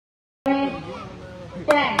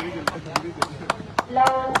10.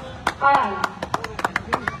 Love all.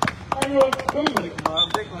 Service Delhi.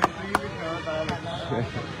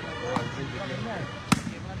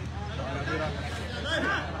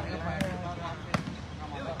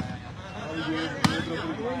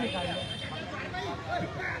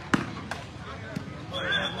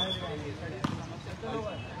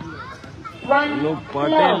 One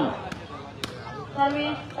love.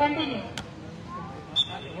 Service continue.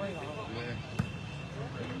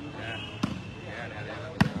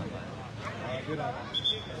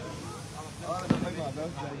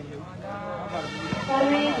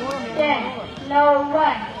 Service 10. Love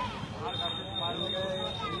 1.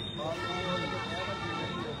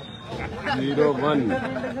 0-1.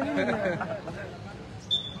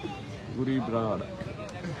 Guri Brad.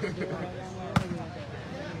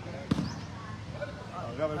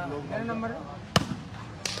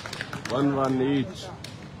 1-1 each.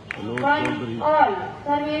 One all.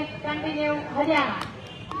 Service continue. Haryana.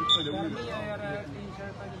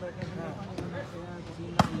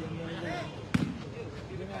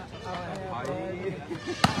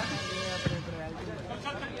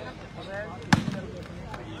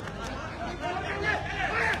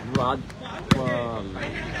 Rajpal.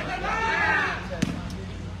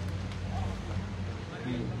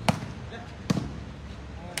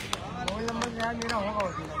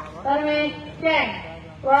 Service 10.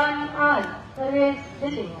 1 all. Service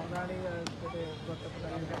Delhi.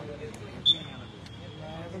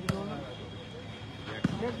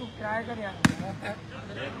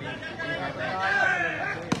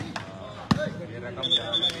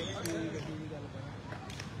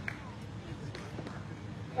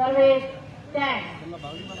 Service 10.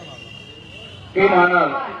 Team owner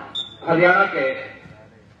Haryana के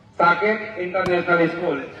Saket international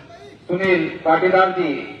school Sunil Patidar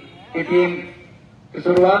जी की team की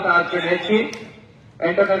शुरुआत आज के match की।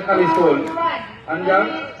 International school अंजद,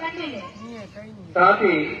 साथ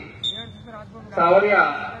ही सावरिया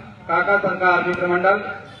काका सरकार मित्र मंडल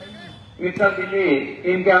मित्तल दिल्ली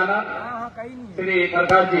टीम के ऑनर श्री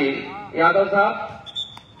प्रकाश जी यादव साहब।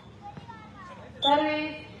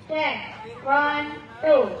 Service 10. 1,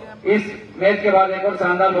 2. इस मैच के बाद एक और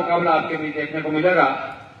शानदार मुकाबला आपके बीच देखने को मिलेगा।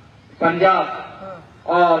 पंजाब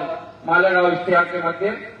और मालेगांव इश्तियाक के मध्य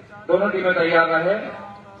दोनों टीमें तैयार रहे।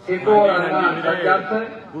 सिद्धू और हनुमान पंजाब से,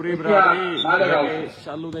 पूरी मालेगांव से।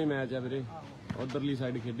 शालू का ही मैच है वीरे, उधरली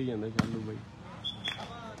साइड खेडी जाता शालू भाई।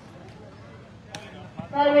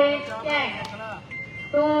 Service 10.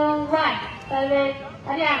 2-1. Service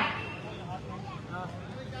Haryana.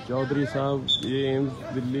 चौधरी साहब, ये एम्स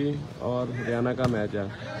दिल्ली और हरियाणा का मैच है।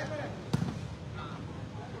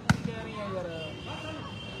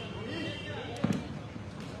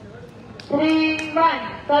 Three-one.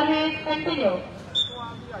 Service continue.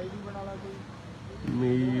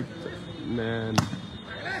 Meet man.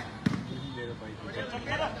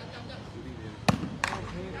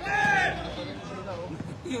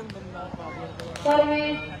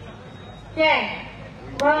 Service 10.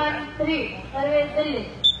 1-3. Service Delhi.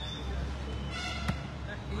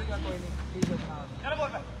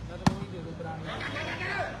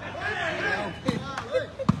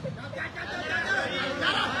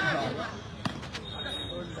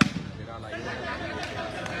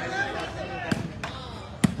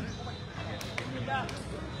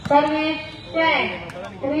 Service 10.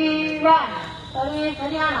 3-1. Service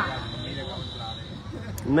Haryana.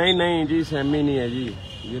 नहीं जी, सेमी नहीं है जी,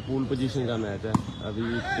 ये पूल पोजीशन का मैच है। अभी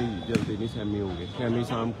इतनी जल्दी नहीं सेमी होंगे, सेमी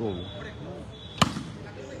शाम को होंगे।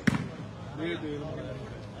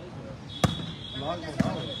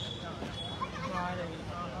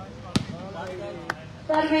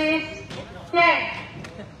 Service 10.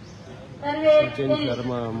 Service सचिन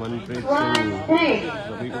शर्मा, मनप्रीत सिंह,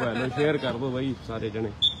 सभी को पहले शेयर कर दो भाई सारे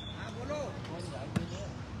जने।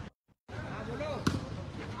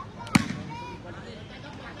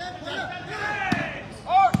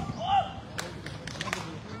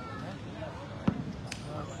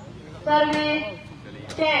 Service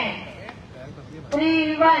 10.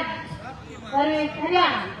 3-1. Service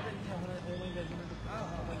Haryana.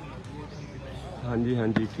 हाँ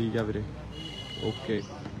जी ठीक है वीरे, ओके।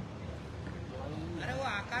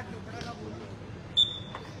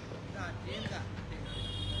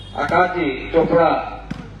 आकाश जी चोपड़ा,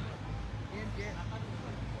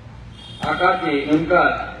 आकाश जी उनका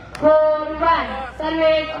 4-1.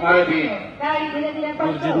 Service हमारे भी गाड़ी धीरे धीरे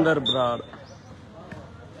गुरजिंदर बराड़,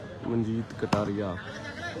 मंजीत कटारिया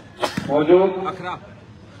मौजूद।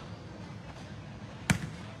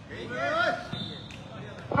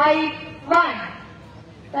 5-1.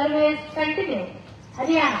 Service continue.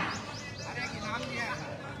 Haryana.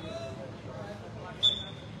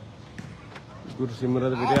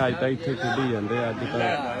 गुरसिमरत वीरे अज तक इत्थे खेडी जाते, अज तक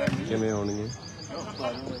किवें आउणगे।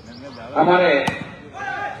 हमारे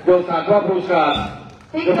जो 7वां पुरस्कार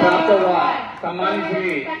जो प्राप्त हुआ, सम्मानित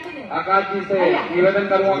श्री आकाश जी से निवेदन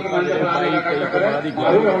करूंगा कि मंच पर आने का कष्ट करें।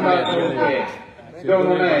 अरुण होंडा जो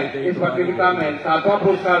उन्होंने इस प्रतियोगिता में 7वां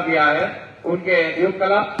पुरस्कार दिया है, उनके युग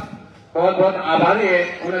क्लब बहुत बहुत आभारी है,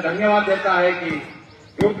 उन्हें धन्यवाद देता है कि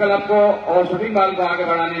युग क्लब को और शूटिंग बॉल को आगे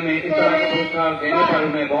बढ़ाने में इस तरह के पुरस्कार देने पर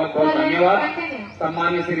उन्हें बहुत बहुत धन्यवाद।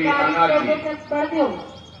 सम्मानित श्री आकाश जी।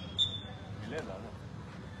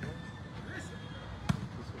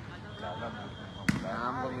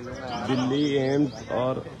 दिल्ली एम्स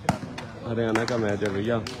और हरियाणा का मैच है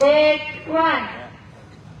भैया।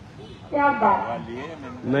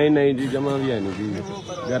 नहीं जी, जमा भी है नहीं जी,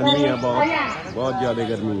 गर्मी है बहुत ज्यादा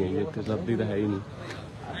गर्मी है, ये इतनी सर्दी तो है ही नहीं।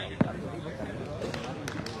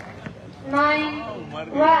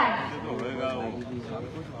 9-1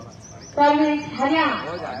 सर्विस हरियाणा।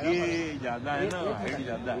 ज्यादा है ना, हाइट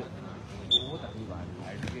ज्यादा है।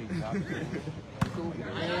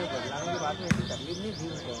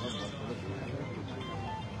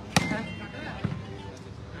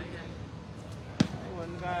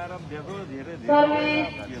 सर्विस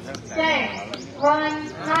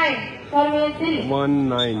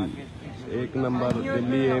 19 एक नंबर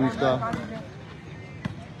दिल्ली एम्स का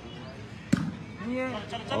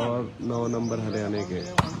और 9 नंबर हरियाणा के।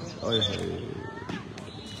 ओए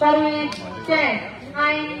सर्विस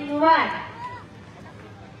 9-1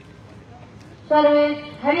 सर्विस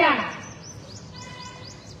हरियाणा।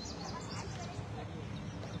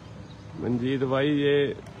 मंजीत भाई, ये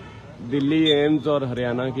दिल्ली एम्स और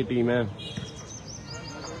हरियाणा की टीम है।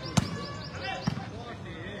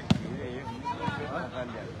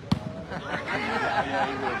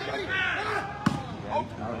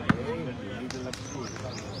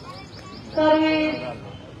 सर्विस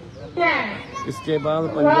 10 इसके बाद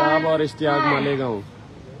पंजाब और Ishtiyaq Malegaon.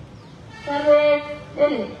 Service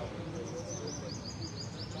Delhi.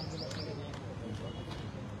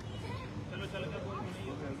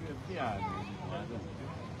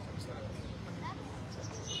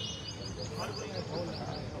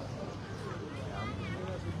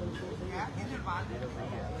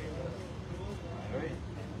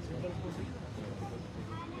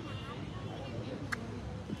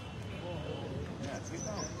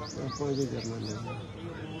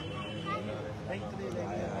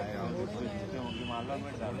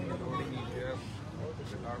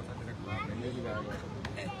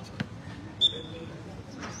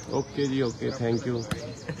 Okay ji, okay, thank you.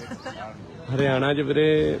 Haryana च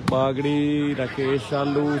वीरे बागड़ी, राकेश,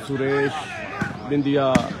 शालू, सुरेश,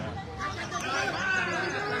 बिंदिया।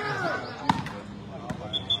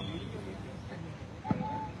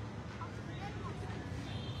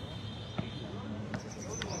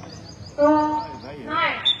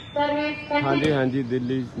 हाँ जी,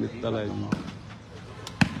 दिल्ली मित्तल है जी।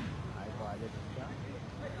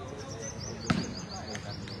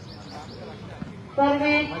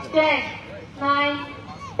 Service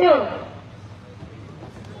 10-9-2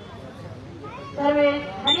 service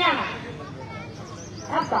Haryana.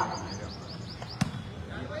 आपका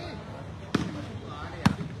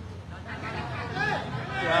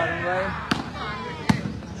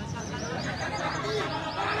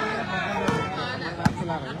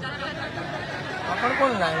अपन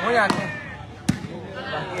कौन लाए वो यार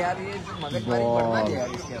बाकी यार ये मगजमारी पड़ना है यार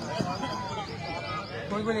इसके अंदर।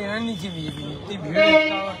 कोई को लेना नीचे भी इतनी भीड़।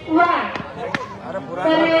 अरे पूरा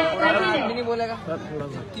आदमी नहीं बोलेगा,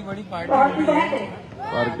 इतनी बड़ी पार्टी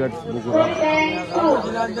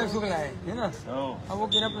शुक्ला है ना। अब वो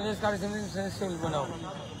जिला प्रदेश कार्य समिति सदस्य बनाओ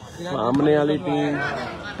सामने वाली टीम।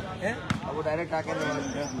 अब वो डायरेक्ट आके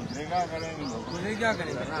दूसरे क्या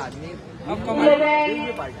करेगा ना आदमी। अब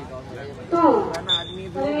पार्टी का आदमी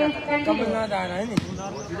कमलनाथ आ रहा है नहीं,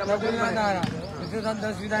 कमलनाथ आ रहा, उसके साथ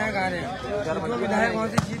 10 विधायक आ रहे हैं। जो विधायक वहाँ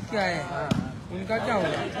से जीत के आए हैं उनका क्या होगा?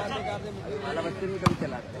 बच्चे भी कभी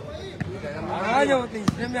चलाते हैं, आ जाओ तो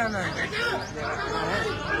इसमें भी आना है।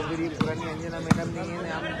 पुरानी अंजना मैडम नहीं है,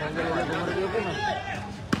 हम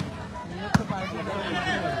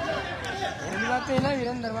बात तो है ना,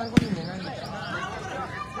 वीरेंद्र दरबार को नहीं लेना।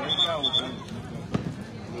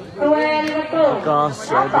 आकाश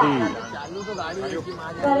चौधरी।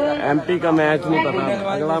 एमपी का मैच नहीं पता,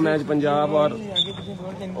 अगला मैच पंजाब और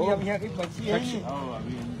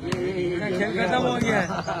खेल खत्म हो गया है।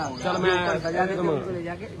 चल मैं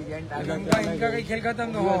इनका खेल खत्म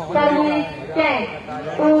तो हो।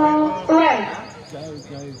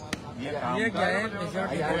 ये क्या है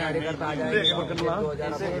कार्यकर्ता आ जाएंगे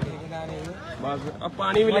बस अब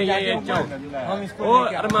पानी भी नहीं है हम इसको ओ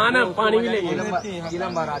अरमान पानी भी नहीं है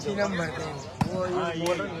सीलम भरते हैं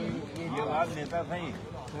वो नेता सही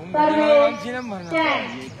सीलम भरना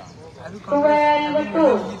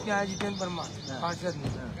जितने आए जितेंद्र वर्मा पार्षद ने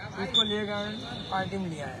उसको लेकर पार्टी में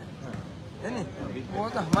लिया है नहीं वो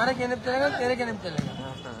तो हमारे कहने पे चलेगा तेरे कहने पे चलेगा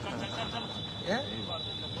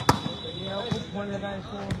खुद फोन लगा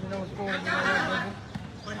इसको उसको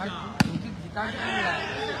जिता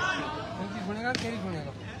उनकी सुनेगा तेरी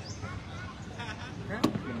सुनेगा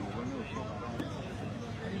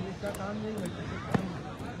इसका काम नहीं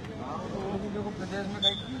देखो प्रदेश में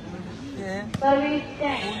कई है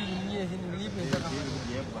ऐसी निकली पैसा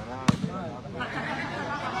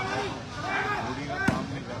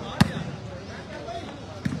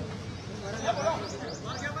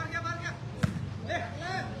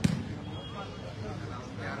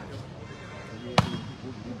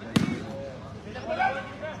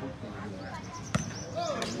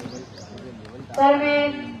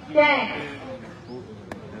सर्विस 10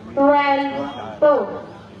 12 2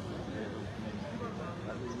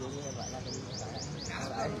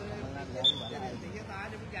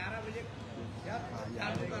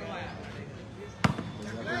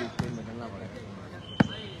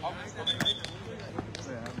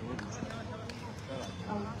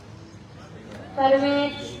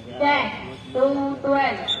 सर्विस 10 2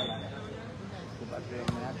 12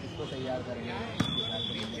 तैयार करेंगे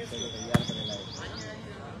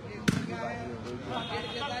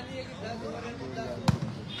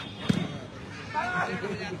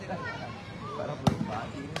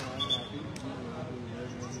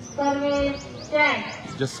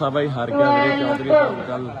जस्सा भाई हार गया मेरे चौधरी साहब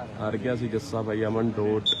कल हार गया सी जस्सा भाई अमन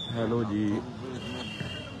डोट हेलो जी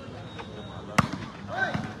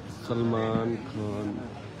सलमान खान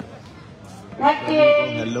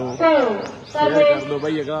हेलो शेयर कर दो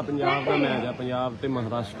भाई अगला पंजाब का मैच है पंजाब ते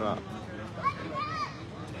महाराष्ट्र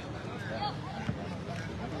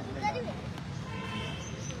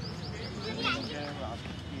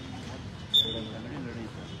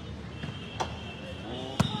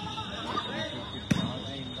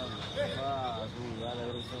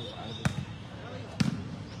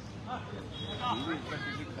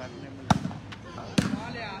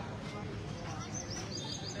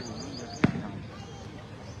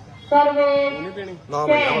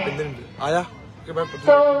आया कि मैं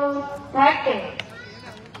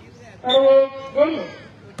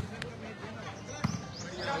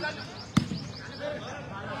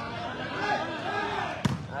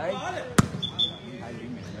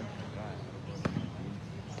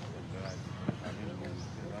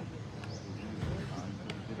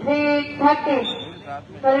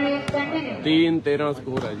सर्विस कंटिन्यू 3-13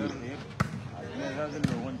 स्कोर है जी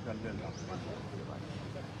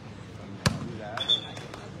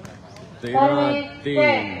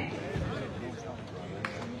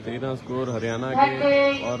 13 स्कोर हरियाणा के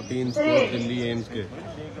और 3 स्कोर दिल्ली एम्स के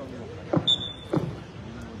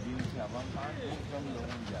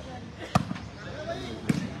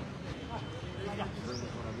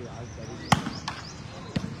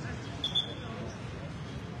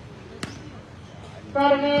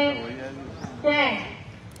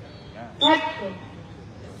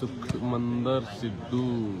सुखमंदर सिद्धू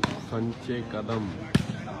संचे कदम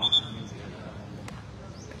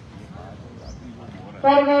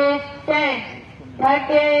सर्विस 10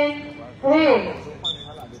 13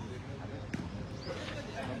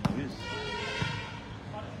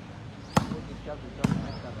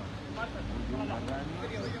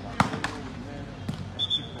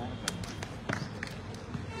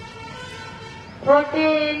 14-3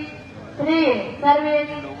 सर्विस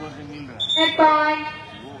 8 पॉइंट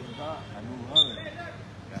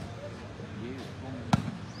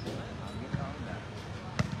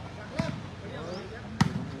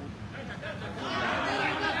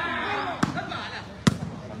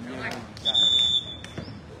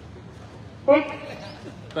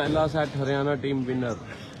पहला set Haryana team winner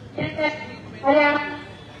Haryana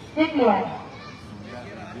जीत लिया है।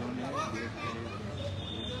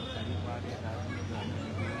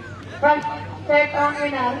 First set on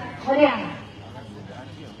winner Haryana.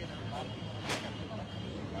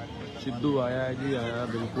 Sidhu आया है जी आया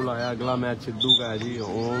बिल्कुल आया अगला मैच सिद्धू का है जी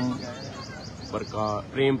Om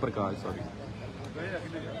Prakash Prem Prakash sorry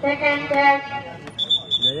second set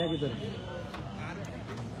जाया किधर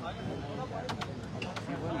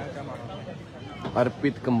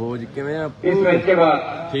अर्पित कंबोज किवें इस मैच के बाद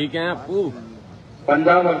ठीक है अपू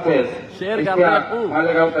पंजाब वर्सेस शेयर कर दे अपू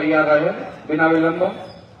मालेगांव तैयार रहे बिना विलंब।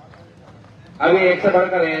 अभी एक से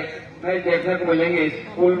बढ़कर एक मैच देखने को मिलेंगे।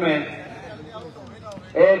 स्कूल में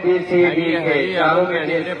ABCD के चारों में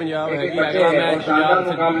बच्चे हैं और शानदार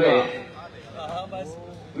मुकाबले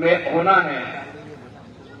में होना है।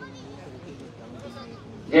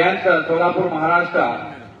 जयंत सोलापुर महाराष्ट्र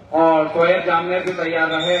और शोएब जामनेर भी तैयार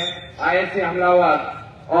रहे। ISC हमलावर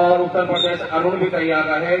और उत्तर प्रदेश अरुण भी तैयार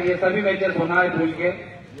रहे। ये सभी मैचेस होना है भूल के।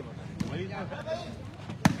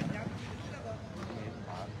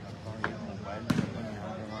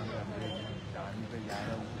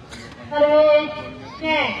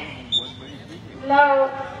 लव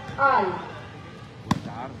ऑल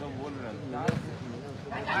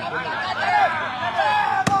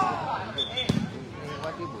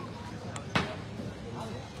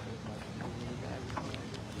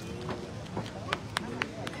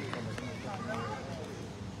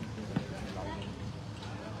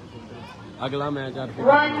अगला मैच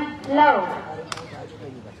वन लव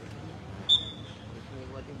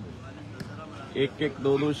एक एक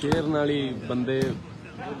दो दो शेर नाल ही बंदे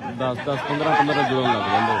 10-10 15-15 जुड़न लग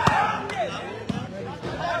जाते।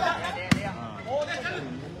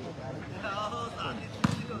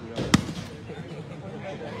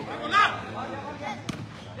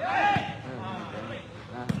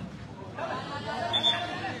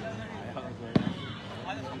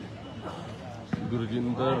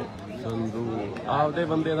 गुरजिंदर संधू आपदे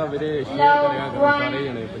बंदे का वीरे शेयर करेगा करो सारे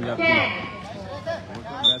जने पंजाबी।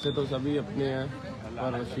 वैसे तो सभी अपने हैं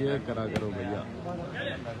पर शेयर करा करो भैया,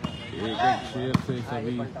 एक एक शेयर से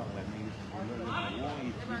सभी।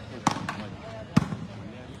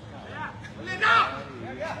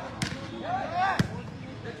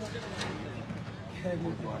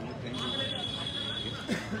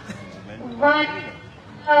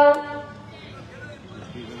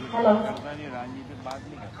 हेलो राजनीतिक बात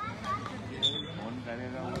नहीं करता, फोन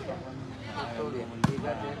करेगा वो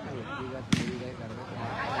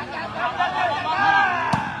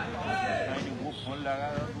फोन लगा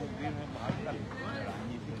तो फिर बात कर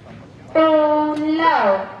टू लव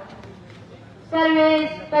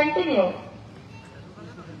सर्विस कंटिन्यू।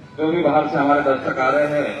 जो भी बाहर से हमारे दर्शक आ रहे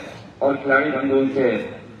हैं और खिलाड़ी बंधु, उनसे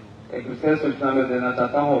एक विशेष सूचना मैं देना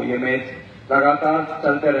चाहता हूँ। ये मैच लगातार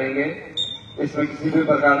चलते रहेंगे, इसमें किसी भी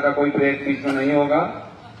प्रकार का कोई ब्रेक बीच में नहीं होगा,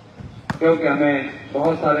 क्योंकि हमें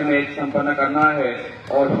बहुत सारे मैच संपन्न करना है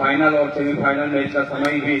और फाइनल और सेमीफाइनल मैच का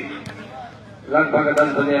समय भी लगभग 10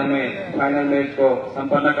 बजे हमें फाइनल मैच को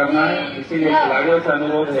संपन्न करना है। इसीलिए खिलाड़ियों से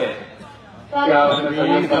अनुरोध है कि आप अपने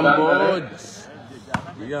सहयोग प्रदान करें।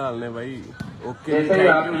 ने भाई ओके, जैसे ही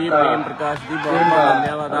आपका प्रकाश जी बहुत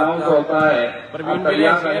धन्यवाद अनाउंस होता है, प्रवीण आप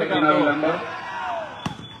तैयार रहें बिना विलंब।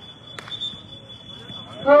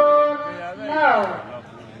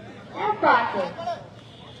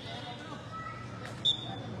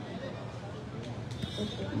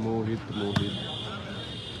 मोहित 5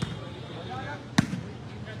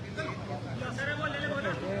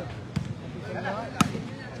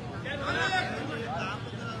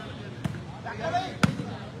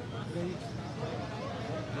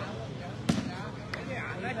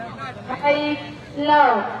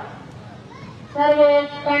 love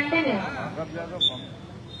service continue।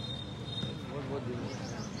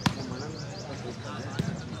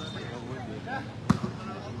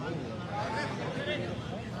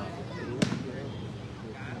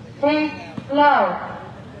 Six love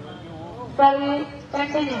service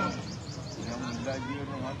continue।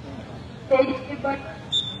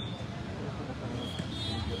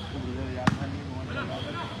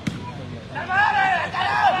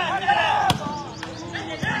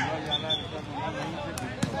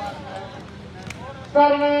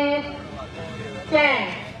 Service 10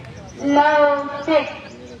 love 6।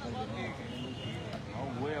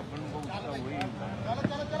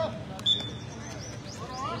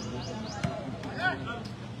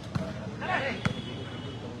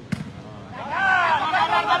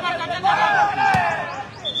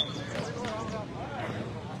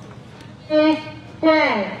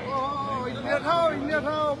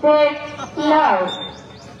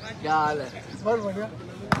 क्या हाल है? बहुत बढ़िया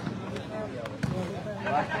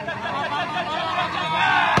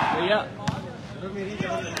भैया,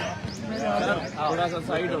 थोड़ा सा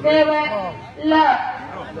साइड हो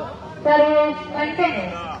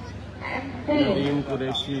टीम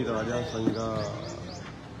कुरैशी राजा संगा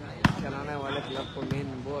चलाने वाले क्लब को मेन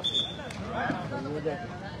बॉस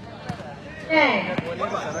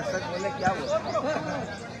बोले क्या बोले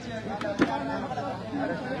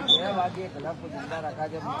बाकी क्लब को जिंदा रखा।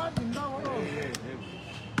 जब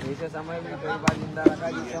ऐसे समय में कई बार जिंदा रखा,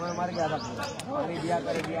 जिस समय मर गया था पानी दिया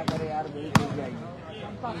करे यार, मेरी टूट जाएगी।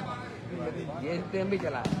 ये टाइम भी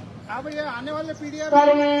चला अब ये आने वाले पीढ़ी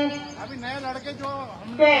सर्विस अभी नए लड़के जो हम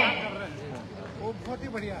 10 कर रहे हैं वो बहुत ही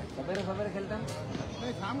बढ़िया है। सवेरे सवेरे खेलता है।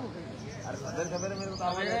 नहीं शाम को खेलते हैं। अरे सवेरे सवेरे मेरे को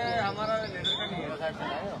हमारा लीडर का नहीं है।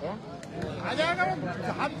 आ जाएगा वो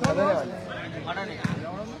हाथ धो लो।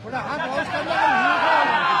 थोड़ा हाथ वॉश कर लो।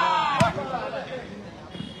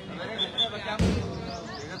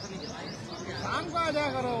 शाम को आ जाया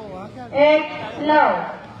करो वहाँ क्या 8 love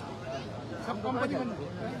सब कंपनी बन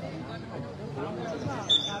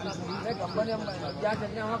कंपनी हम क्या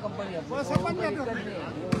चलते हैं वहाँ कंपनी वो सब बन जाते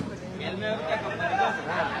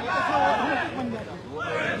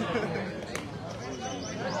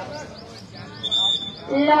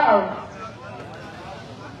love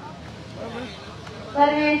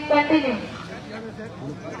service continue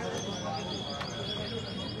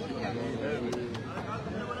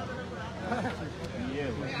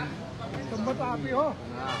स्तंभ तो आप ही हो।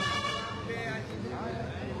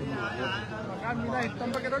 मकान मिला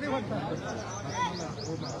स्तंभ के तो नहीं बनता।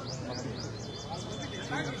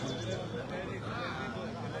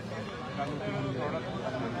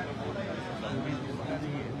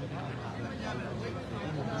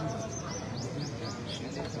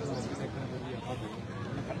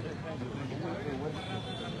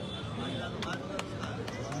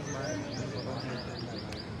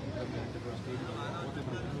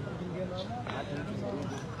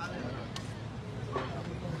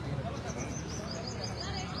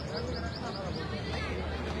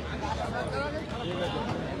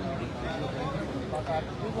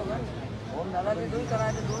 ओम दादा के 2 ही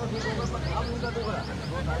कराए थे, दोनों ठीक हो गए, पर अब उनका 2 करा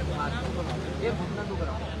 2 साल के बाद ये घूमना 2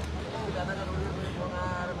 करा दादा का रोड में सोना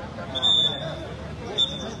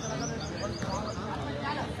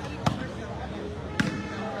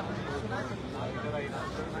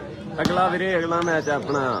अगला वीरे अगला मैच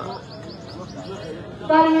अपना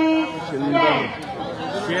सर्विस 10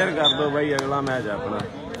 शेयर कर दो भाई। अगला मैच अपना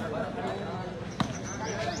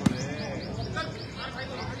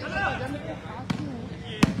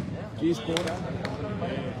की स्कोर है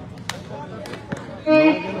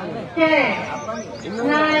 10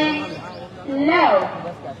 9 love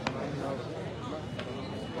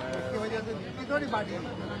इसकी वजह से थोड़ी बाटी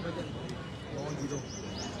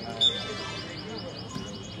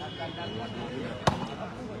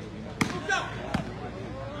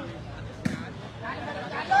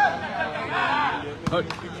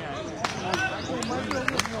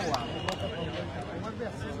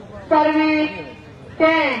सर्विस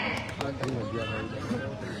 10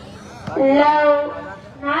 love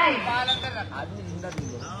 9 आदमी जिंदा नहीं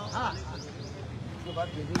है। उसके बाद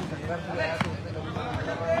जैसे ही संघर्ष में आया तो उसने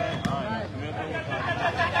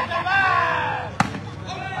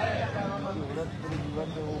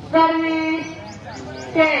सर्विस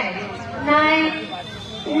 10 9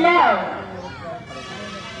 love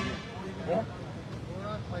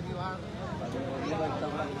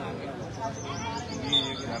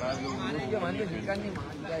उसके मन में निकाल नहीं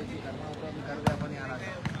मान लिया इसी करना होता है कर दे अपन यार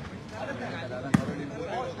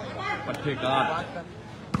पट्टे काट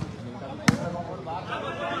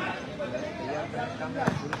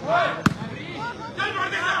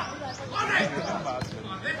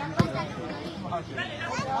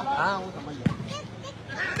हाँ वो समझ गया।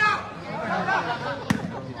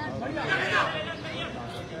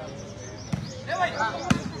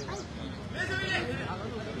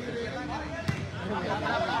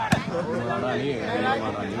 मारा नहीं है,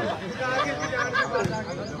 मारा नहीं है।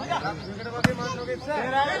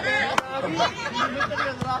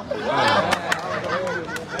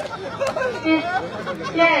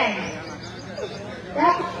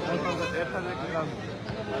 हेलो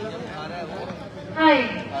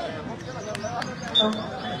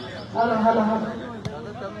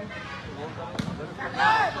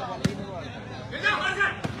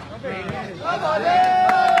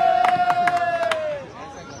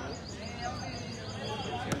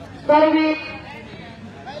सर्विस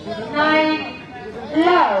 9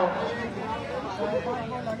 love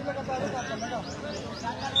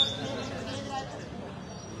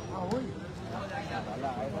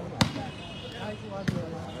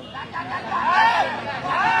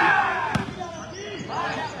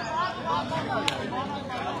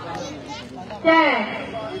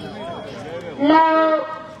love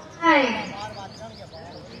 9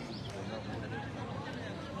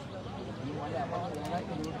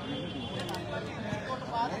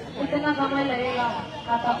 कितना समय लगेगा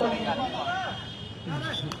खाता खोलने में?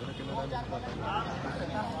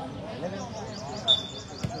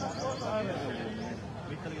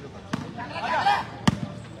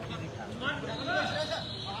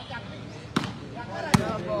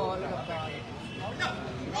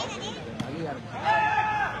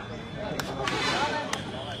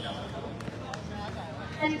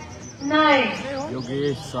 9.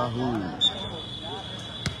 योगेश साहू,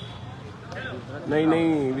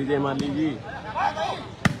 नहीं विजय माली जी,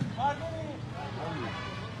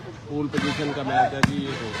 फुल पोजीशन का मैच है जी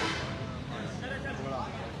ये तो।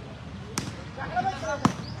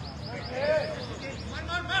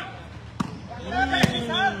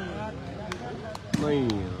 नहीं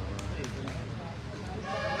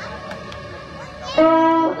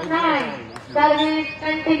 2-9. Service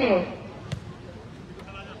continue.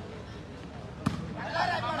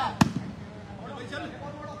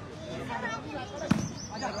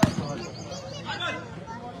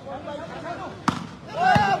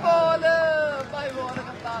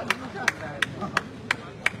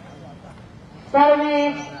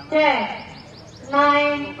 Service check.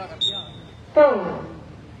 9-2.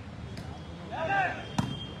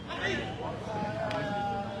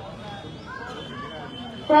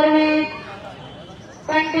 Service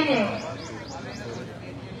continue.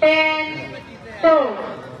 10-2.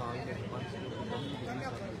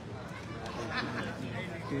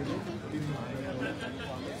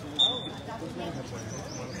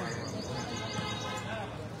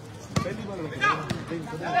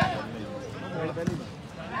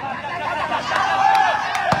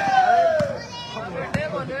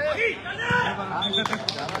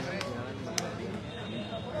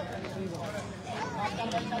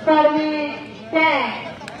 Service check.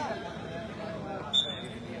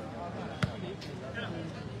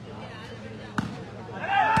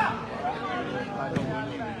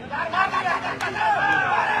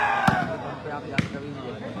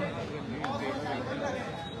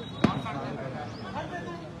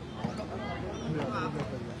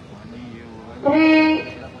 Three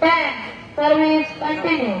 10. Service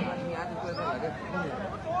continue.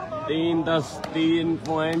 3-10, 3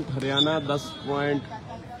 point Haryana, 10 point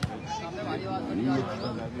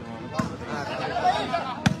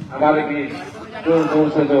हमारे बीच दूर दूर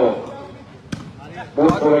से जो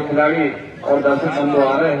भूतपूर्व खिलाड़ी और दर्शक बंधु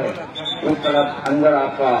आ रहे हैं, उस तरफ अंदर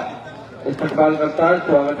आपका इस्तेमाल करता है,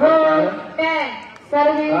 स्वागत करता है। 10.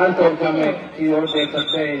 Service खास तौर से continue. हमें की ओर देख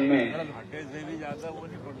सकते हैं इनमें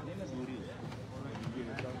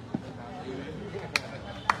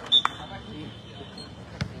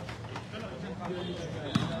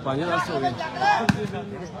पांच हो गए।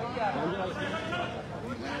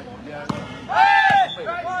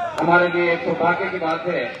 हमारे लिए एक सौभाग्य की बात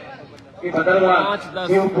है कि बदरवास,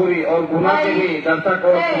 शिवपुरी और गुना के भी दर्शक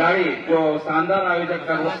और खिलाड़ी जो शानदार आयोजक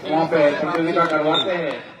वहाँ पे प्रतियोगिता करवाते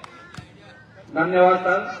हैं। धन्यवाद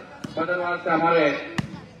सर। बदरवास से हमारे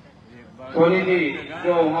सोनी जी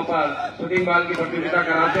जो वहाँ पर शूटिंग बॉल की प्रतियोगिता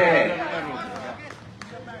कराते हैं।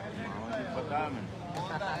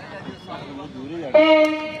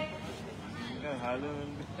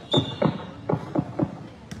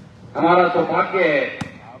 हमारा सौभाग्य है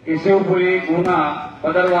कि शिवपुरी, गुना,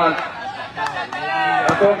 बदरवास,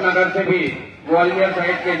 अशोक नगर से भी ग्वालियर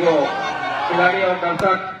साइड के जो खिलाड़ी और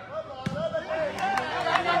दर्शक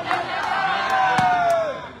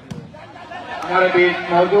हमारे बीच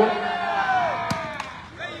मौजूद,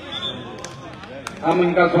 हम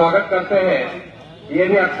इनका स्वागत करते हैं। ये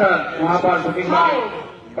भी अक्सर वहाँ पर शूटिंग बॉल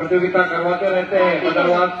प्रतियोगिता करवाते रहते हैं।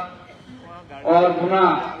 बदरवास और गुना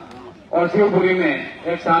और शिवपुरी में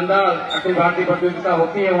एक शानदार अखिल भारतीय प्रतियोगिता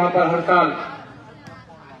होती है वहाँ पर हर साल।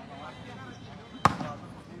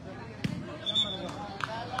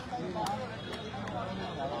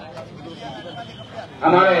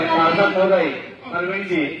 हमारे पार्षद महोदय अरविंद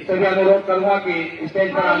जी से भी अनुरोध करूंगा कि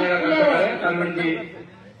स्टेज पर आने का कृपया करें। अरविंद जी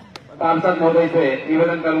पार्षद महोदय से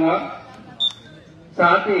निवेदन करूंगा।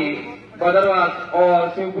 साथ ही बदरवास और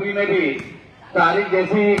शिवपुरी में भी तारीख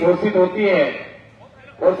जैसी घोषित होती है,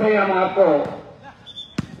 वैसे ही हम आपको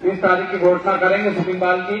इस तारीख की घोषणा करेंगे। शूटिंग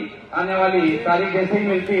बॉल की आने वाली तारीख जैसे ही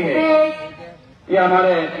मिलती है। ये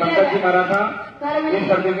हमारे पंकज जी मराठा इस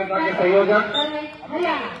प्रतियोगिता के संयोजक,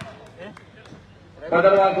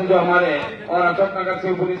 बदरवास से जो हमारे और अशोक नगर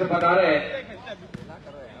शिवपुरी से पधारे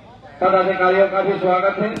पदाधिकारियों का भी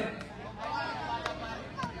स्वागत है।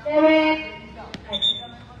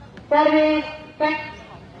 सर्विस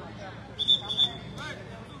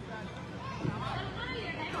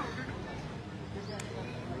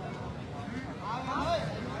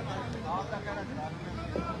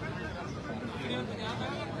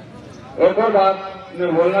एक और बात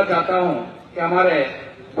मैं बोलना चाहता हूं कि हमारे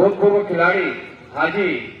भूतपूर्व खिलाड़ी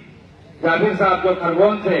हाजी जाबिर साहब जो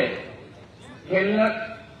खरगोन से खेलने,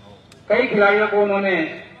 कई खिलाड़ियों को उन्होंने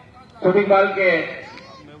शूटिंग बॉल के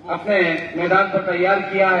अपने मैदान पर तैयार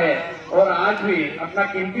किया है और आज भी अपना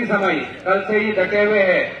कीमती समय कल से ही डटे हुए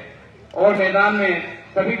हैं और मैदान में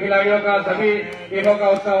सभी खिलाड़ियों का, सभी टीमों का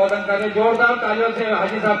उसका अवधन करें। जोरदार तालियों से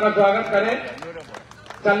हाजी साहब का स्वागत करें।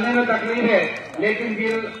 चलने में तकलीफ है, लेकिन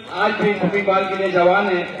फिर आज भी शूटिंग बॉल के लिए जवान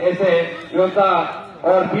है। ऐसे योद्धा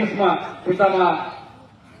और भीष्म पितामह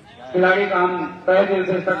खिलाड़ी का हम तहे दिल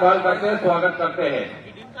से इस्तकबाल करते हैं, स्वागत करते हैं।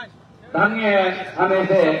 धन्य है हम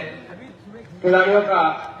ऐसे खिलाड़ियों का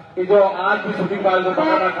कि जो आज भी शूटिंग बॉल को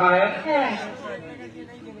पकड़ रखा है।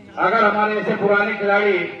 अगर हमारे ऐसे पुराने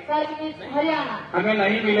खिलाड़ी हरियाणा हमें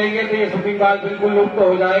नहीं मिलेंगे तो ये शूटिंग बॉल बिल्कुल लुप्त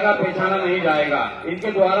हो जाएगा, पहचाना नहीं जाएगा।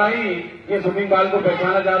 इनके द्वारा ही ये शूटिंग बॉल को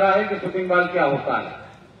पहचाना जा रहा है कि शूटिंग बॉल क्या होता है।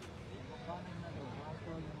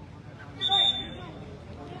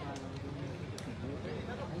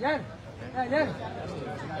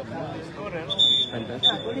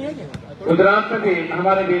 गुजरात से भी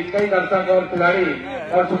हमारे बीच कई दर्शक और खिलाड़ी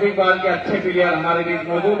और शूटिंग बॉल के अच्छे प्लेयर हमारे बीच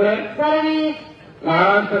मौजूद है।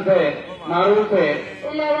 महाराष्ट्र से, नारू से,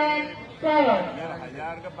 11-7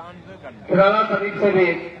 खिलाड़ा शरीफ से भी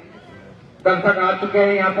दर्शक आ चुके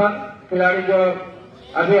हैं। यहाँ पर खिलाड़ी जो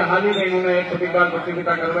अभी हाल ही में इन्होंने एक शूटिंग बॉल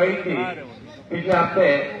प्रतियोगिता करवाई थी पिछले हफ्ते,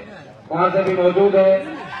 वहां से भी मौजूद है।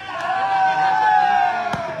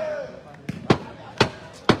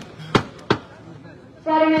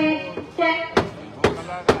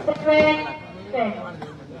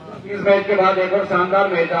 इस मैच के बाद एक और शानदार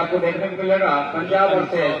मैच आपको देखने को मिलेगा। पंजाब और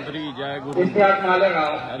से इश्तियाक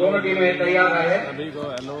मालेगांव दोनों टीमें तैयार रहे। सभी को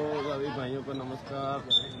हेलो, सभी भाइयों को नमस्कार।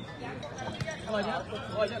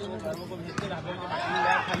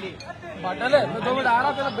 बाटल है, मैं 2 मिनट आ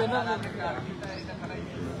रहा था, बैनर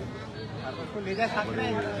ले जा सकते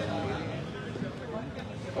हैं।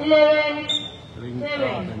 11-7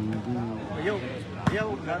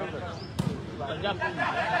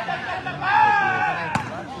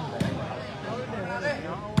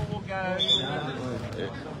 वो क्या है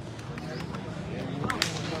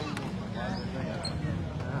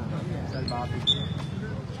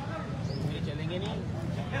चलेंगे नहीं।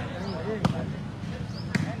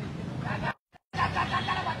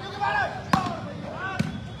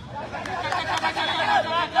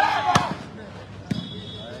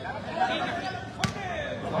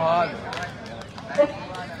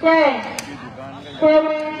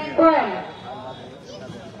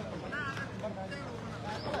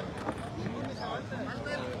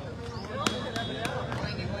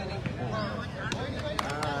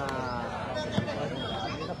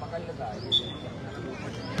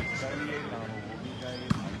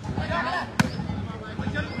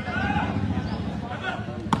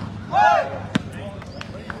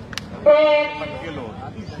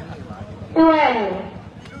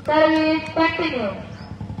 Service continue.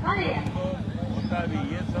 होता भी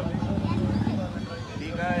ये सब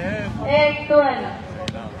ठीक है। 8-12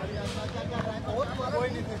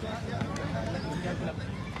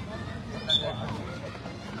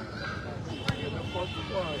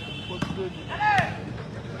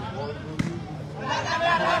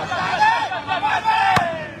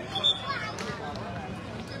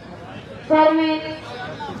 सर्विस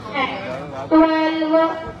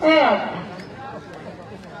 12-8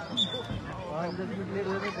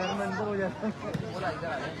 घर में अंदर हो जाता है।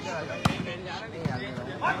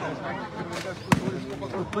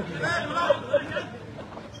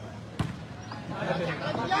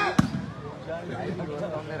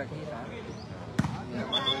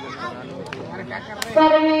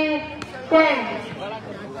 Service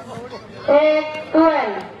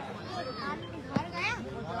 10-8-12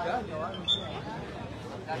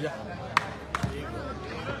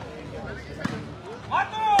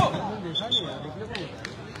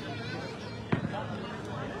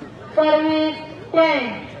 service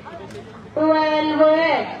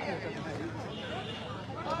 10-12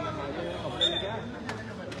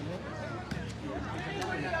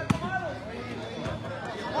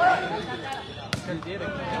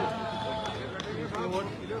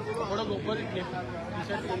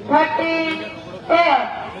 13-8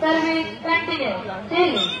 service continue.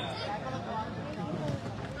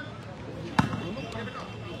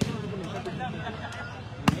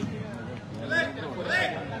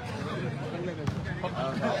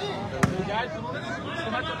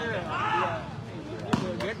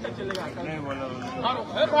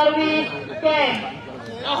 Service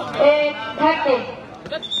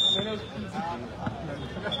 10-8-30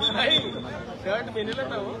 shirt मैंने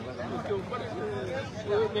लेता वो उसके ऊपर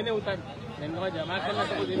मैंने उतार जमा करना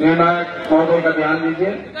तो निर्णायक महोदय का ध्यान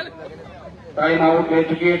दीजिए। टाइम आउट ले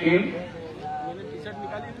चुकी है टीम। मैंने टी शर्ट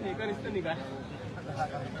निकाली लेकर इससे निकाला।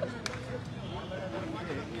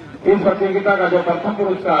 इस प्रतियोगिता का जो प्रथम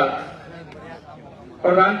पुरस्कार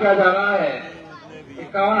प्रदान किया जा रहा है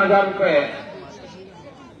 51,000 रुपए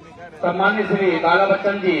सम्मानित श्री बाला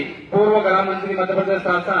बच्चन जी, पूर्व गृह मंत्री मध्य प्रदेश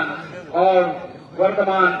शासन और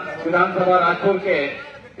वर्तमान विधानसभा राजपुर के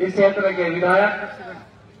इस क्षेत्र के विधायक।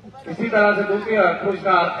 इसी तरह से दूसरी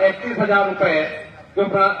पुरस्कार 31,000 रुपए जो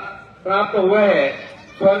प्राप्त हुए हैं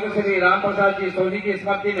स्वर्ग श्री राम प्रसाद जी सोनी की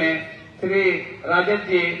स्मृति में श्री राजेश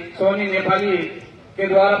जी सोनी नेपाली के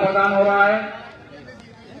द्वारा प्रदान हो रहा है।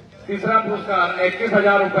 तीसरा पुरस्कार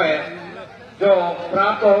 21,000 रुपए जो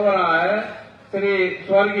प्राप्त हो रहा है श्री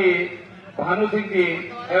स्वर्गीय भानु सिंह जी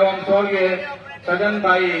एवं स्वर्गीय सजन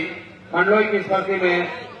भाई मंडलोई की स्मृति में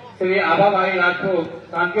श्री आभा भाई राजपूत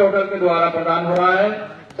शांति होटल के द्वारा प्रदान हो रहा है।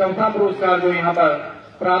 चौथा पुरस्कार जो यहाँ पर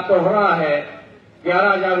प्राप्त हो रहा है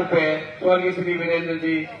 11,000 रुपए स्वर्गीय श्री वीरेंद्र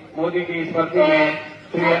जी मोदी की स्मृति में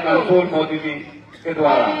श्री अनसुल मोदी जी के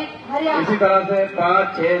द्वारा। इसी तरह से 5,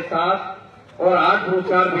 6, 7 और 8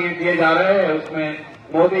 पुरस्कार भी दिए जा रहे हैं। उसमें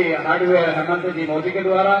मोदी हार्डवेयर हेमंत जी मोदी के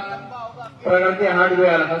द्वारा, प्रगति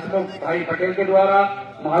हार्डवेयर हसमुख भाई पटेल के द्वारा,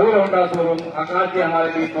 महावीर होंडा शोरूम आकाश जी हमारे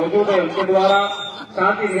बीच मौजूद है उनके द्वारा,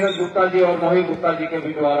 साथ ही नीरज गुप्ता जी और मोहित गुप्ता जी के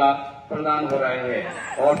भी द्वारा प्रदान हो रहे हैं।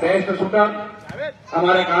 और बेस्ट शूटर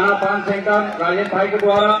हमारे काना पान सेंटर राजेश भाई के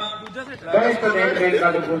द्वारा, बेस्ट नेटमैन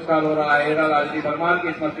का जो पुरस्कार हो रहा है हीरा लाल जी परमार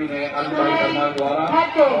की स्मृति में अनिल भाई परमार द्वारा,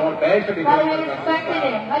 और बेस्ट डिजाइनर का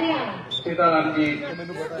पुरस्कार सीताराम जी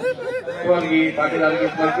स्वर्गीय पाटीदार की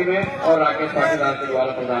स्मृति में और राकेश पाटीदार के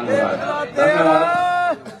द्वारा प्रदान हो रहा है। धन्यवाद।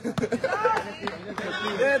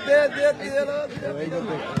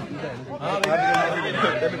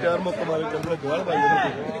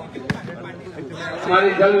 हमारी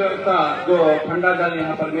जल व्यवस्था जो ठंडा जल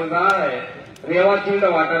यहाँ पर मिल रहा है रेवा चिल्ड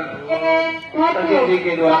वाटर सचिव जी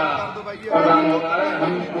के द्वारा प्रदान हो रहा है।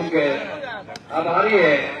 हम उनके आभारी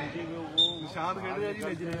है।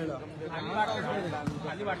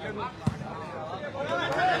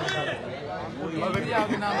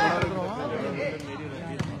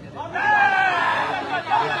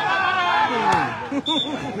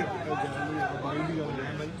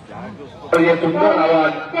 और ये सुंदर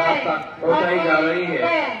आवाज पहुंचाई जा रही है।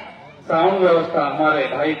 साउंड व्यवस्था हमारे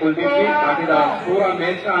भाई कुलदीप जी पाटीदार पूरा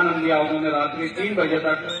मैच का आनंद लिया उन्होंने रात्रि 3 बजे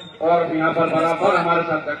तक और यहाँ पर बराबर हमारे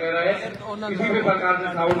साथ डटे रहे। किसी भी प्रकार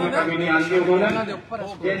से साउंड में कमी नहीं आती उन्होंने।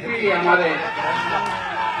 जैसे ही हमारे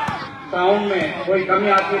साउंड में कोई कमी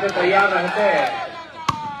आती है तो तैयार रहते हैं।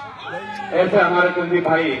 ऐसे हमारे कुलदीप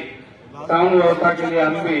भाई साउंड व्यवस्था के लिए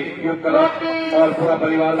हम भी युक्त क्लब और पूरा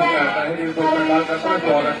परिवार में डाल करता है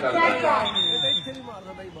स्वागत करता है।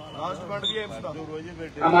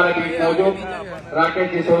 हमारे बीच मौजूद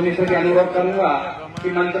राकेश जी सोनी से भी अनुरोध करूंगा कि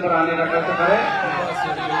मंच पर आने का कष्ट करें।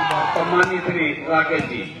 सम्मानीय श्री राकेश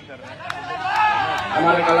जी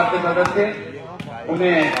हमारे क्लब के सदस्य,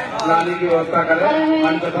 उन्हें लाने की व्यवस्था करें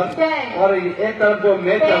मंच पर। और एक तरफ जो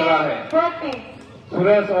मैच चल रहा है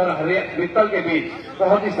सुरेश और मित्तल के बीच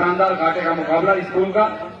बहुत ही शानदार कांटे का मुकाबला स्कूल का।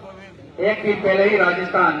 एक दिन पहले ही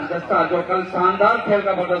राजस्थान जस्ता जो कल शानदार खेल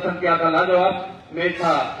का प्रदर्शन किया था लाजवाब मैच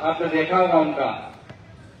था, आपने देखा होगा उनका।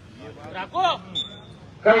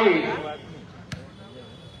 कई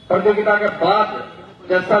प्रतियोगिता के बाद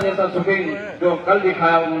जस्ता जैसा शूटिंग जो कल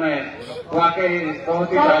दिखाया उन्होंने वाकई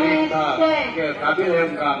बहुत ही तारीफ था कि काबिल है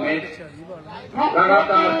उनका मैच।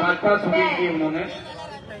 लगातार 5 शूटिंग की उन्होंने।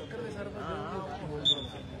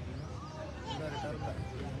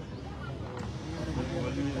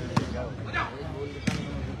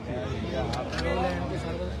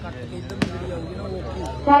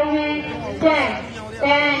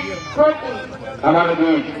 हमारे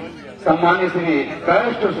बीच सम्मानित श्री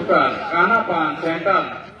बेस्ट शूटर काना पान सेंटर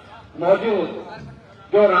मौजूद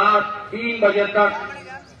जो रात 3 बजे तक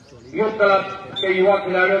यूथ क्लब के युवा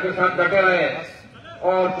खिलाड़ियों के साथ डटे रहे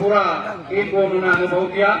और पूरा टीम को उन्होंने अनुभव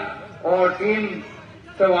किया और टीम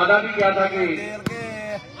से वादा भी किया था कि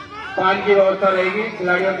पानी की व्यवस्था रहेगी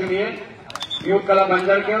खिलाड़ियों के लिए यूथ क्लब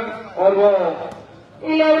अंजड़ के। और वो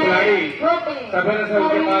खिलाड़ी सवेरे से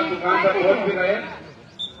उनके पास दुकान पर पहुंच भी गए।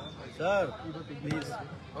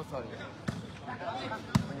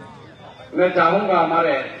 मैं चाहूंगा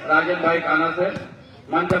हमारे राजेश भाई काना से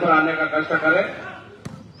मंच पर आने का कष्ट करें।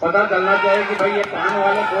 पता चलना चाहिए कि भाई ये पान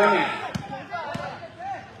वाले कौन है।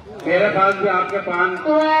 मेरे पास भी आपके पान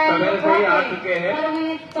सवेरे से ही आ चुके हैं।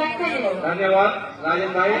 धन्यवाद राजेश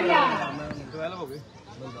भाई।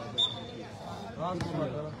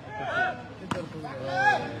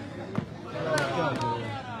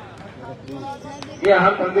 ये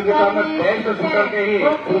हर प्रतियोगिता में बेस्ट शूटर के ही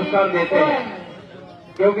पुरस्कार देते हैं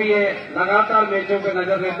क्योंकि ये लगातार मैचों पे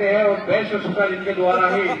नजर देते हैं और बेस्ट शूटर इनके द्वारा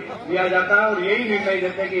ही दिया जाता है और यही निर्णय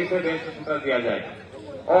देते हैं कि इसे बेस्ट शूटर दिया जाए।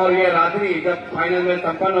 और ये रात्रि जब फाइनल में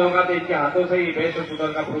संपन्न होगा तो इनके हाथों से ही बेस्ट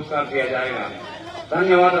शूटर का पुरस्कार दिया जाएगा।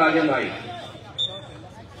 धन्यवाद राजन भाई।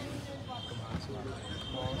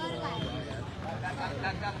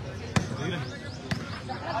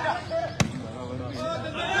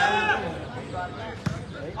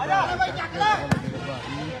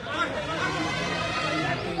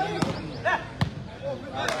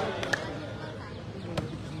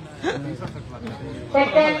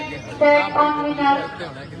 Second set on winner,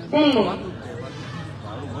 Delhi.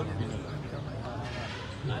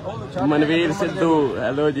 Manveer Sidhu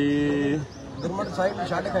hello ji.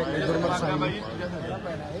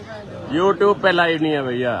 YouTube पे लाइव नहीं है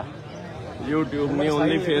भैया, यूट्यूब नहीं,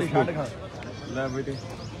 ओनली फेसबुक।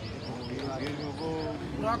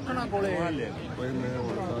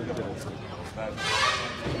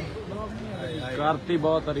 करती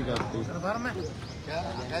बहुत सारी करती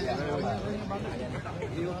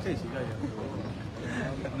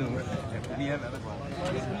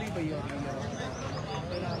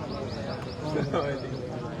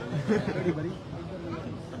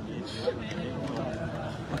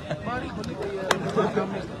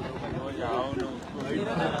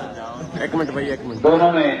एक मिनट भाई, एक मिनट।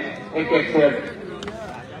 दोनों ने एक एक सेट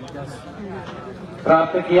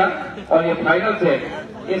प्राप्त किया और ये फाइनल सेट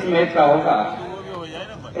इस मैच का होगा।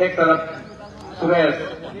 एक तरफ सुरेश,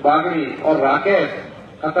 बागड़ी और राकेश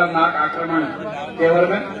खतरनाक आक्रमण केवल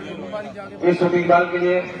में इस शूटिंग बॉल के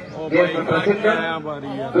लिए देश में प्रसिद्ध है।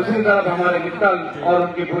 दूसरी तरफ हमारे मित्तल और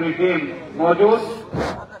उनकी पूरी टीम मौजूद।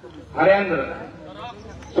 हरियाणा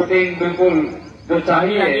शूटिंग बिल्कुल जो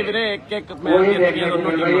चाहिए वही देखने को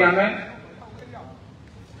मिल रही है हमें।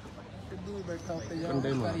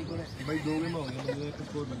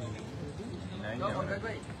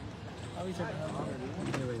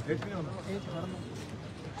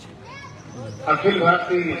 अखिल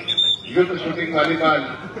भारतीय युद्ध शूटिंग वॉलीबॉल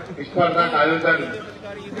स्पर्धा का आयोजन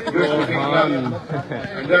युद्ध शूटिंग क्लब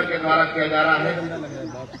अंजद के द्वारा किया जा रहा है।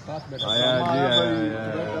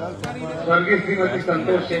 स्वर्गीय श्रीमती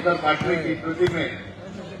संतोष शेखर पाटली की स्मृति में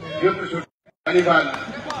युद्ध शूटिंग वॉलीबॉल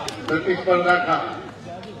प्रतिस्पर्धा का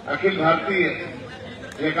अखिल भारतीय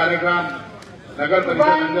ये कार्यक्रम नगर परिषद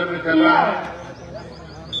अंजद में चल रहा है।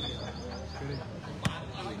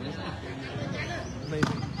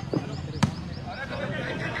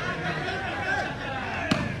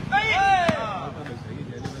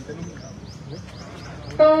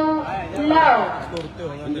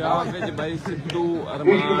 पंजाब में भाई सिद्धू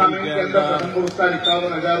इस टूर्नामेंट के अंदर प्रथम पुरस्कार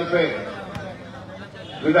 51,000 रुपए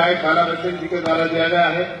विधायक बाला बच्चन जी के द्वारा दिया गया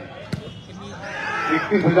है।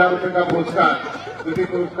 21,000 रुपए का पुरस्कार, द्वितीय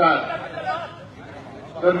पुरस्कार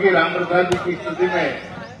स्वर्गीय राम प्रसाद जी की स्मृति में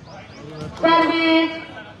राजेश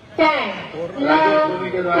सोनी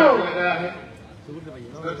के द्वारा दिया गया है।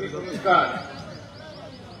 द्वितीय पुरस्कार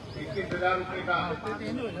 21,000 रुपए का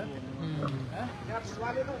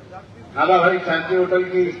आबा भाई शांति होटल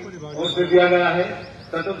की ओर से दिया गया है।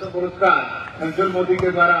 चतुर्थ पुरस्कार अंजुल मोदी के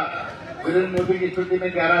द्वारा वीरेंद्र मोदी की स्मृति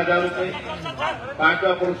में 11,000 रुपए।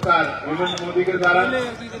 पांचवा पुरस्कार हेमंत मोदी के द्वारा।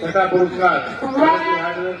 छठा पुरस्कार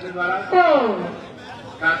हार्डवेयर के द्वारा।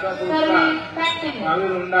 सातवां पुरस्कार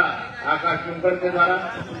महावीर हुंडा आकाश शुंकर के द्वारा।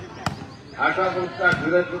 आठवां पुरस्कार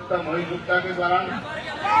धीरज गुप्ता मोहित गुप्ता के द्वारा।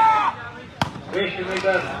 बेस्ट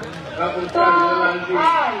मीटर का पुरस्कार हिंदुलाल जी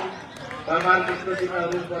परमार की स्मृति में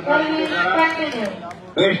अरुण परमार के द्वारा।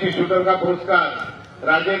 बेस्ट शूटर का पुरस्कार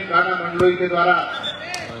राजेश खाना मंडलोई के द्वारा।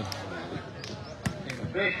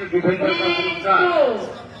 बेस्ट डिफेंडर का पुरस्कार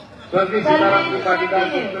स्वर्गीय सीताराम जी पाटीदार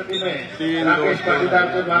की स्मृति में राकेश पाटीदार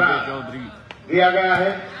के द्वारा दिया गया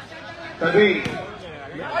है। सभी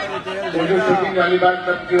शूटिंग वॉलीबॉल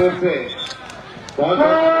क्लब की ओर से बहुत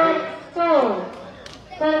बहुत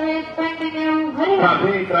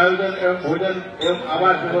काफी प्रायोजन एवं भोजन एवं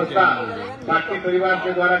आवास व्यवस्था बाकी परिवार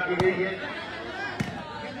के द्वारा की गई है।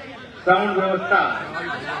 साउंड व्यवस्था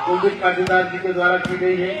कुलदीप पाटीदार जी के द्वारा की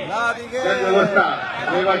गई है। जल व्यवस्था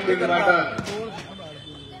रेवा स्टेट वाटर।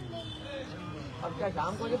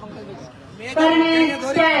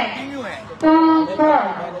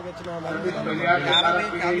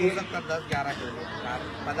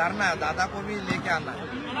 पधारना है, दादा को भी लेके आना है।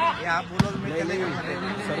 ये आप बोलो मैं चलेगा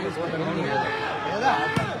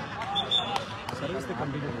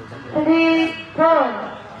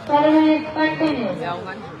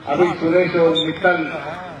अभी सुरेश और मित्तल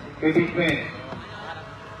के बीच में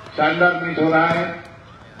शानदार मैच हो रहा है।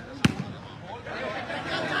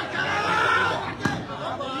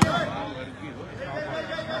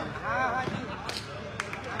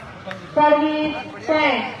 Service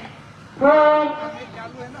 10, 4,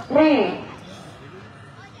 3।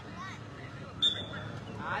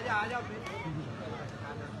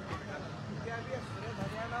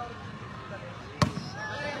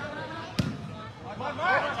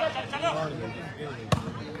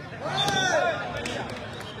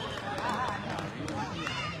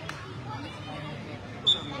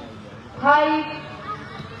 5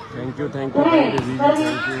 thank you thank you thank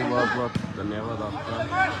you बहुत बहुत धन्यवाद आपका।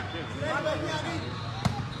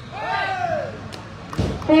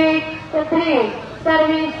 6-3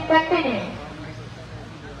 service continue.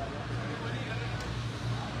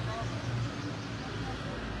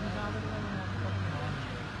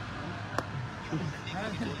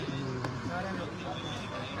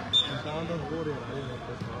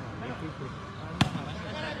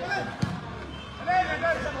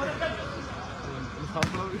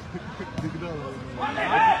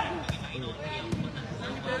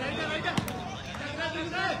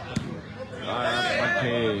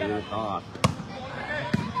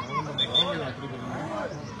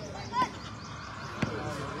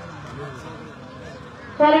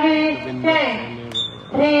 Service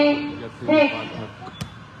 10-3-6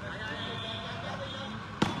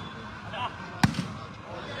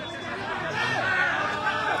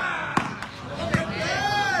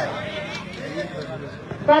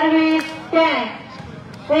 service 10-6-3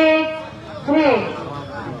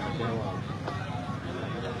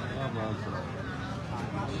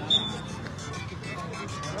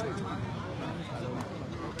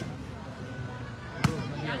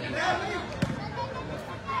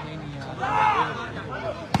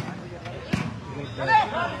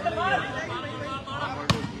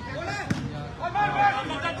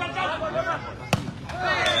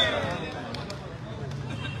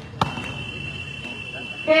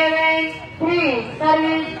 7-3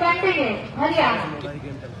 service continue Haryana.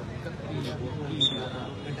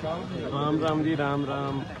 Ram Ram ji Ram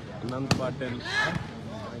Ram अनंत पाटिल।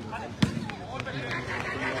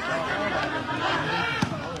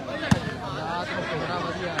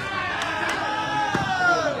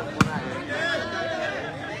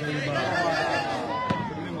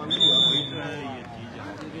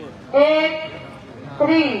 एक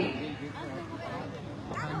 3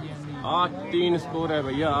 8-3 स्कोर है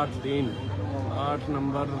भैया 8-3। 8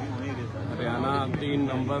 number Haryana 3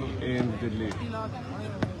 number AIIMS Delhi.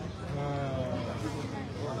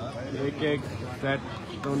 एक एक सेट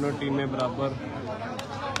दोनों टीमें बराबर।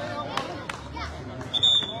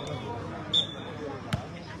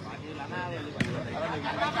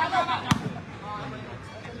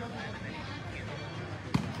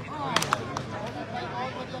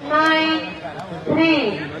 Nine 3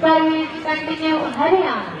 service continue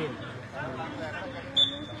Haryana.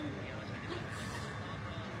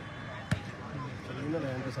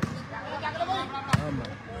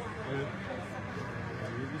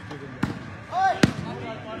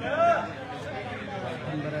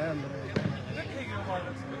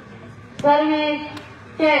 Service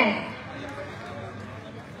 10-3-9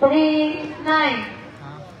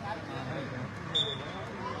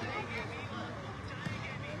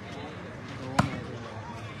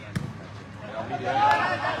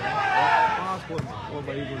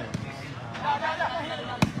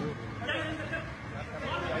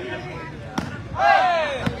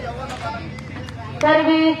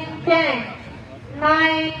 service 10-9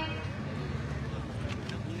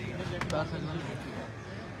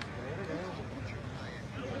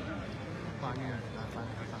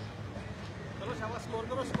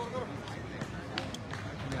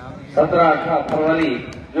 17-18 फरवरी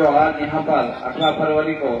जो आज यहाँ पर 18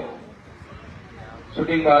 फरवरी को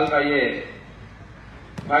शूटिंग बॉल का ये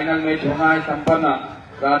फाइनल मैच होना है संपन्न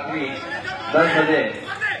रात्रि 10 बजे।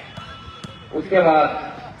 उसके बाद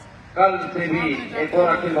कल से भी एक और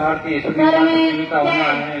अखिल भारतीय शूटिंग प्रतियोगिता होना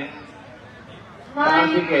है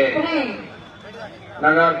झांसी के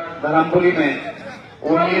नगर धर्मपुरी में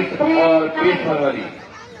 19 और 30 फरवरी।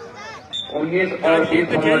 19 और 30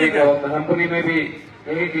 फरवरी को धर्मपुरी में भी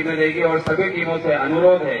यही टीमें रहेगी और सभी टीमों से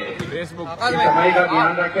अनुरोध है कि समय का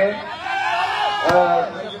ध्यान रखें और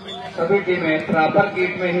सभी टीमें प्रॉपर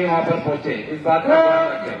किट में ही वहां पर पहुंचे। इस बात का ध्यान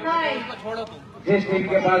रखें। जिस टीम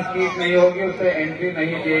के पास किट नहीं होगी उसे एंट्री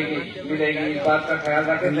नहीं मिलेगी। इस बात का ख्याल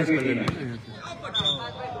रखें सभी टीमें।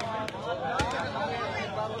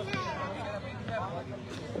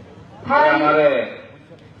 हमारे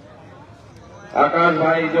आकाश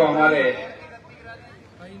भाई जो हमारे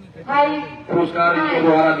पुरस्कार इनके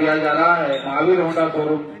द्वारा दिया जा रहा है महावीर होंडा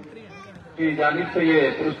शोरूम की जानिब से ये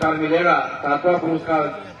पुरस्कार मिलेगा। 7वां पुरस्कार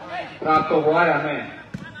प्राप्त हुआ है हमें।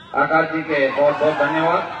 आकाश जी के बहुत बहुत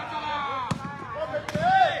धन्यवाद।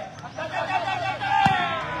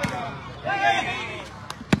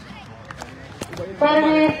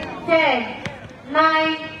 सर्विस 10-9-5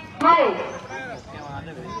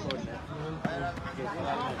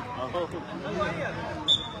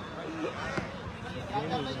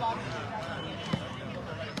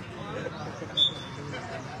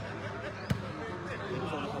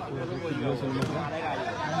 वीडियो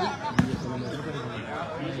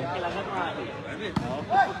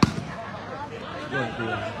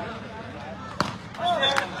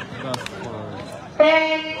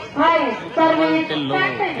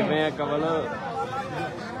किमें कवल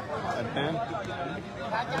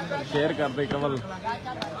शेयर कर दे कवल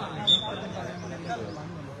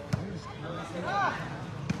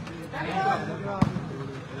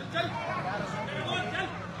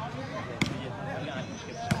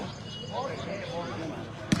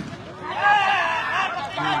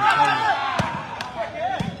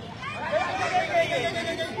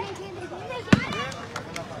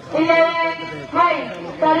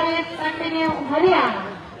सर्विस कंटिन्यू हरियाणा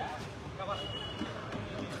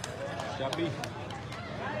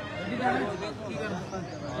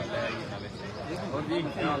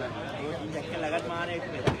लगत मारे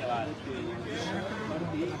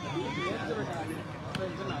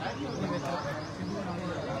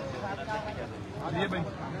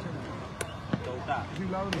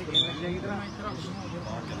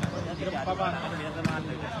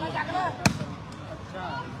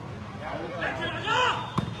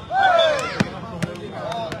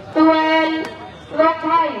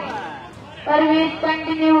service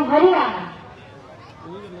continue Haryana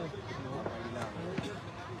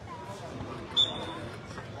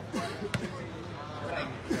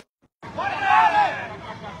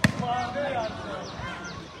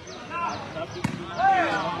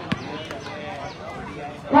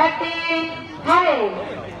 35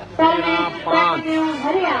 service continue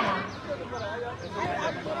Haryana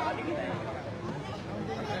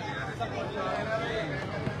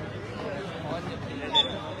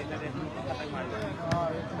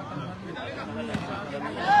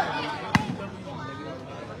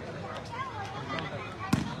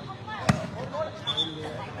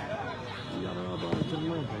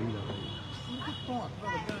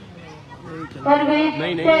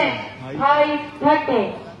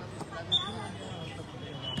 30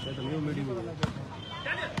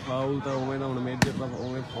 foul तो उवें ना हुण मेजर तो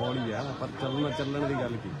उवें फॉल ही है पर चलण की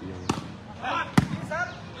गल कीती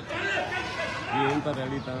गेम तो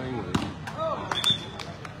रेडी तां ही होई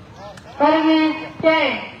service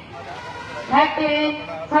 35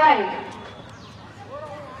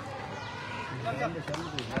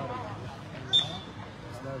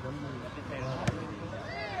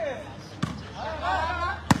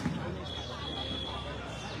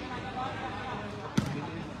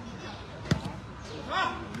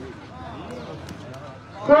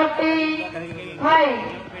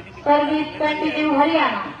 45 service continue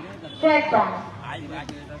Haryana set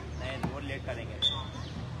point road late करेंगे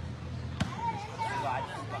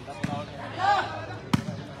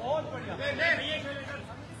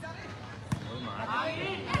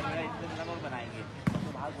बनाएंगे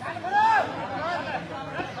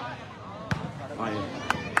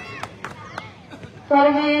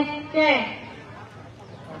service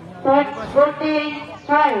 45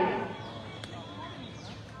 40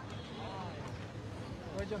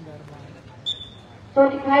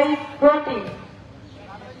 service 45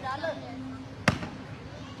 service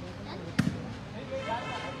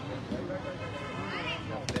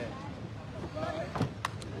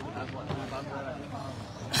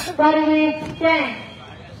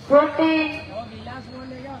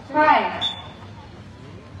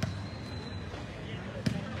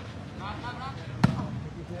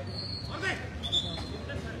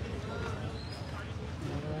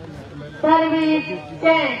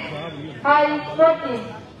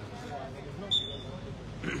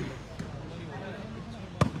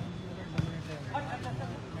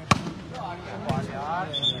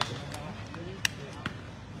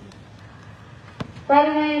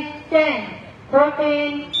 40 service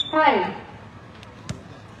 14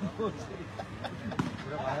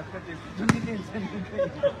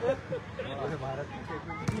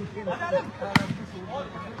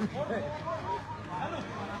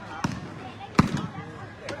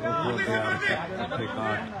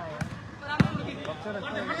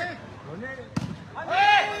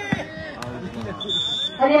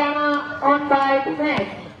 Haryana on by match.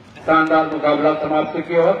 शानदार मुकाबला समाप्ति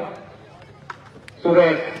की ओर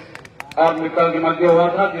सुरेश और मित्तल के मध्य हुआ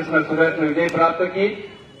था, जिसमें सुरेश ने विजय प्राप्त की।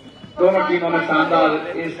 दोनों टीमों में शानदार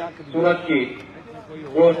इस सूरज की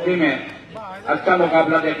गोष्ठी में अच्छा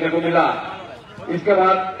मुकाबला देखने को मिला। इसके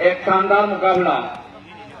बाद एक शानदार मुकाबला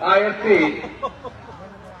आईएससी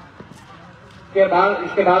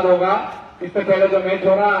इसके बाद होगा। इससे पहले जो मैच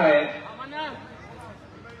हो रहा है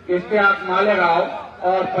इश्तियाक मालेगांव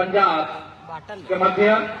और पंजाब के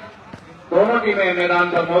मध्य, दोनों टीमें मैदान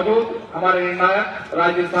पर मौजूद। हमारे निर्णायक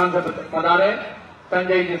राजस्थान से पधारे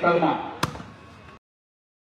संजय जी शर्मा।